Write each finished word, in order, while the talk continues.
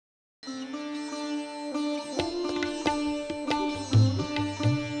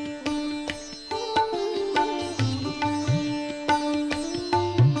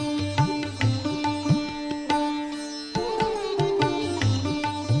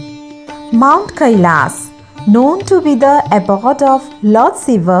Mount Kailas, known to be the abode of Lord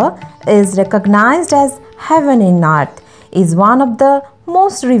Shiva, is recognized as heaven in earth, is one of the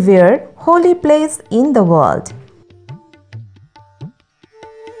most revered holy places in the world.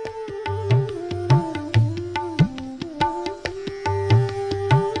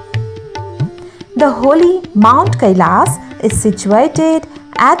 The holy Mount Kailas is situated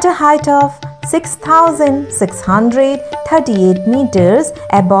at a height of 6,638 meters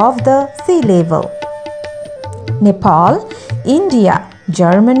above the sea level. Nepal, India,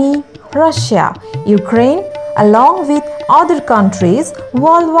 Germany, Russia, Ukraine, along with other countries,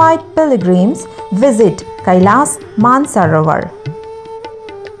 worldwide pilgrims visit Kailas Mansarobar.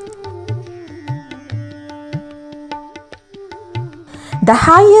 The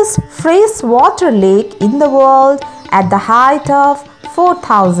highest freshwater lake in the world at the height of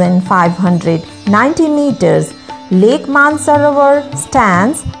 4,590 meters, Lake Mansarovar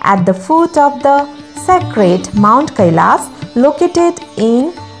stands at the foot of the sacred Mount Kailas located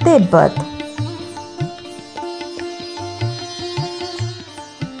in Tibet.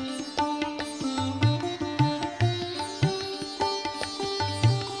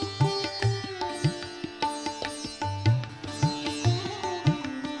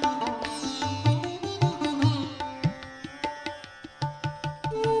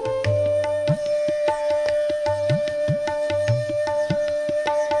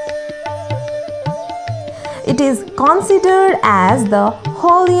 It is considered as the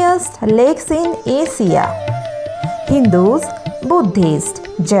holiest lakes in Asia. Hindus, Buddhists,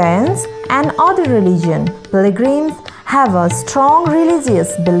 Jains, and other religion pilgrims have a strong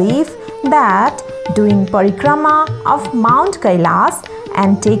religious belief that doing parikrama of Mount Kailas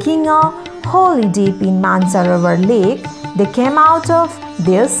and taking a holy dip in Mansarovar lake, they came out of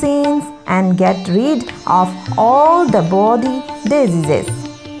their sins and get rid of all the body diseases.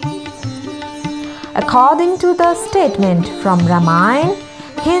 According to the statement from Ramayana,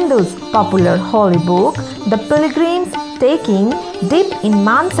 Hindus' popular holy book, the pilgrims taking dip in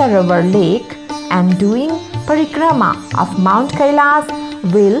Mansarovar lake and doing parikrama of Mount Kailas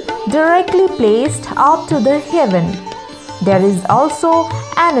will directly placed up to the heaven. There is also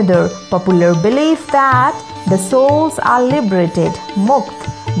another popular belief that the souls are liberated, mukt,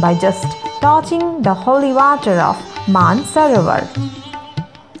 by just touching the holy water of Mansarovar.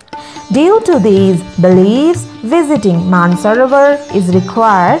 Due to these beliefs, visiting Mansarovar is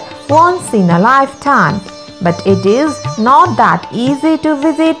required once in a lifetime, but it is not that easy to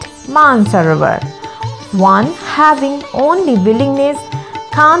visit Mansarovar. One having only willingness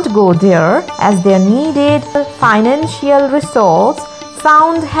can't go there as they needed financial resource,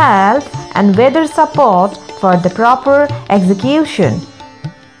 sound health, and weather support for the proper execution.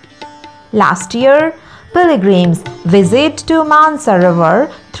 Last year, pilgrims visit to Mansarovar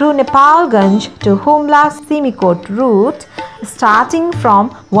through Nepalganj to Humla Simikot route, starting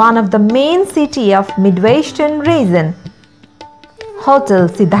from one of the main city of Midwestern region. Hotel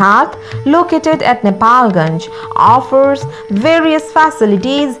Siddharth, located at Nepalganj, offers various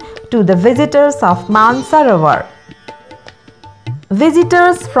facilities to the visitors of Mansarovar.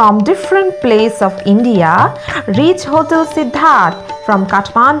 Visitors from different places of India reach Hotel Siddharth from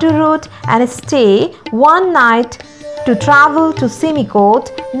Kathmandu route and stay one night to travel to Simikot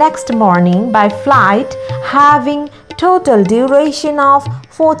next morning by flight, having total duration of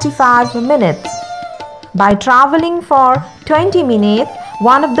 45 minutes. By traveling for 20 minutes,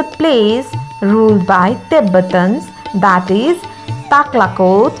 one of the places ruled by Tibetans, that is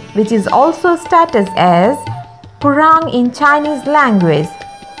Taklakot, which is also stated as Purang in Chinese language.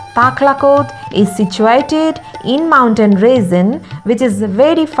 Taklakot is situated in mountain region which is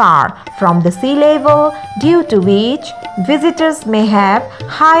very far from the sea level, due to which visitors may have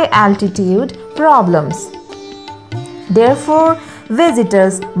high altitude problems. Therefore,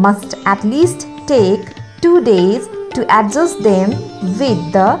 visitors must at least take 2 days to adjust them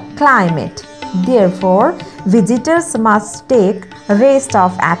with the climate. Therefore, visitors must take a rest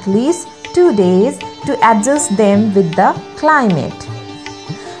of at least 2 days to adjust them with the climate.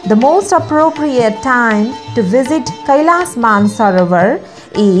 The most appropriate time to visit Kailas Mansarovar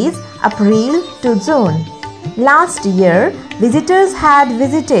is April to June. Last year, visitors had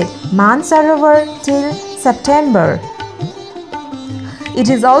visited Mansarovar till September. It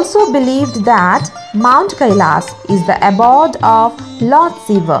is also believed that Mount Kailas is the abode of Lord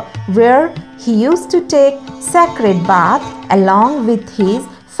Shiva, where he used to take sacred bath along with his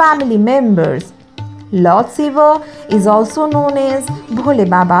family members. Lord Shiva is also known as Bhole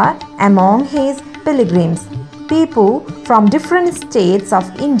Baba among his pilgrims. People from different states of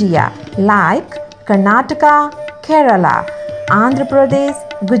India like Karnataka, Kerala, Andhra Pradesh,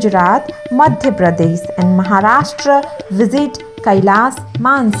 Gujarat, Madhya Pradesh and Maharashtra visit Kailas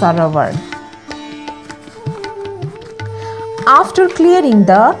Mansarovar. After clearing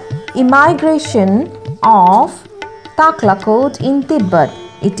the immigration of Taklakot in Tibet,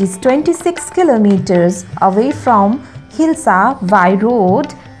 it is 26 kilometers away from Hilsa by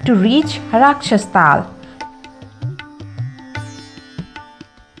road to reach Rakshastal.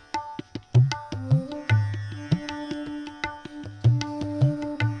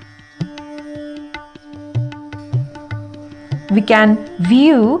 We can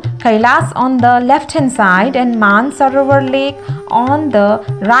view Kailas on the left hand side and Mansarovar Lake on the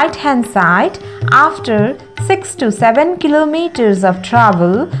right hand side after 6 to 7 kilometers of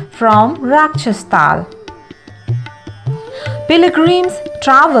travel from Rakshastal. Pilgrims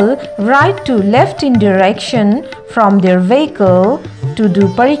travel right to left in direction from their vehicle to do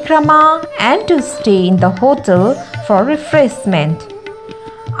parikrama and to stay in the hotel for refreshment.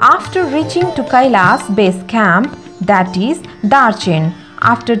 After reaching to Kailas base camp, that is Darchin,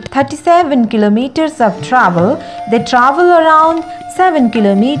 after 37 kilometers of travel, they travel around 7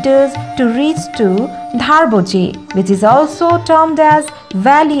 kilometers to reach to Dharboji, which is also termed as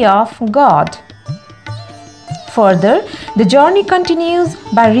Valley of God. Further, the journey continues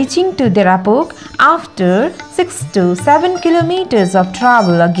by reaching to Derapuk after 6 to 7 kilometers of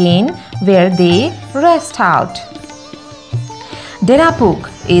travel again, where they rest out. Derapuk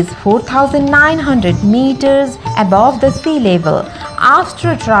is 4,900 meters above the sea level.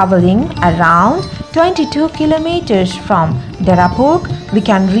 After traveling around 22 kilometers from Derapuk, we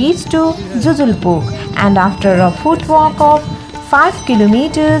can reach to Jujulpuk, and after a foot walk of 5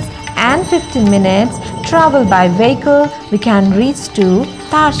 kilometers and 15 minutes travel by vehicle, we can reach to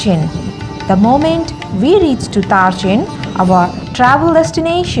Tarchin. The moment we reach to Tarchin, our travel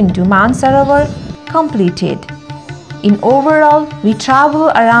destination to Mansarovar completed. In overall, we travel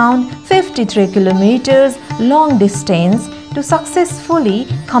around 53 kilometers long distance to successfully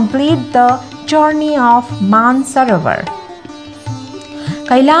complete the journey of Mansarovar.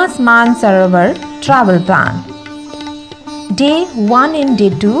 Kailas Mansarovar travel plan. Day 1 and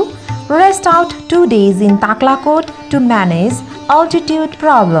Day 2, rest out 2 days in Taklakot to manage altitude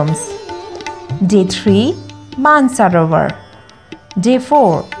problems. Day 3, Mansarovar. Day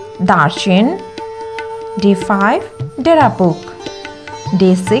 4, Darchin. Day 5, Derapuk.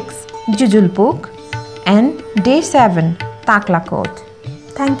 Day 6, Jujulpuk. And Day 7, Taklakot.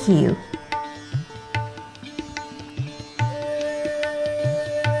 Thank you.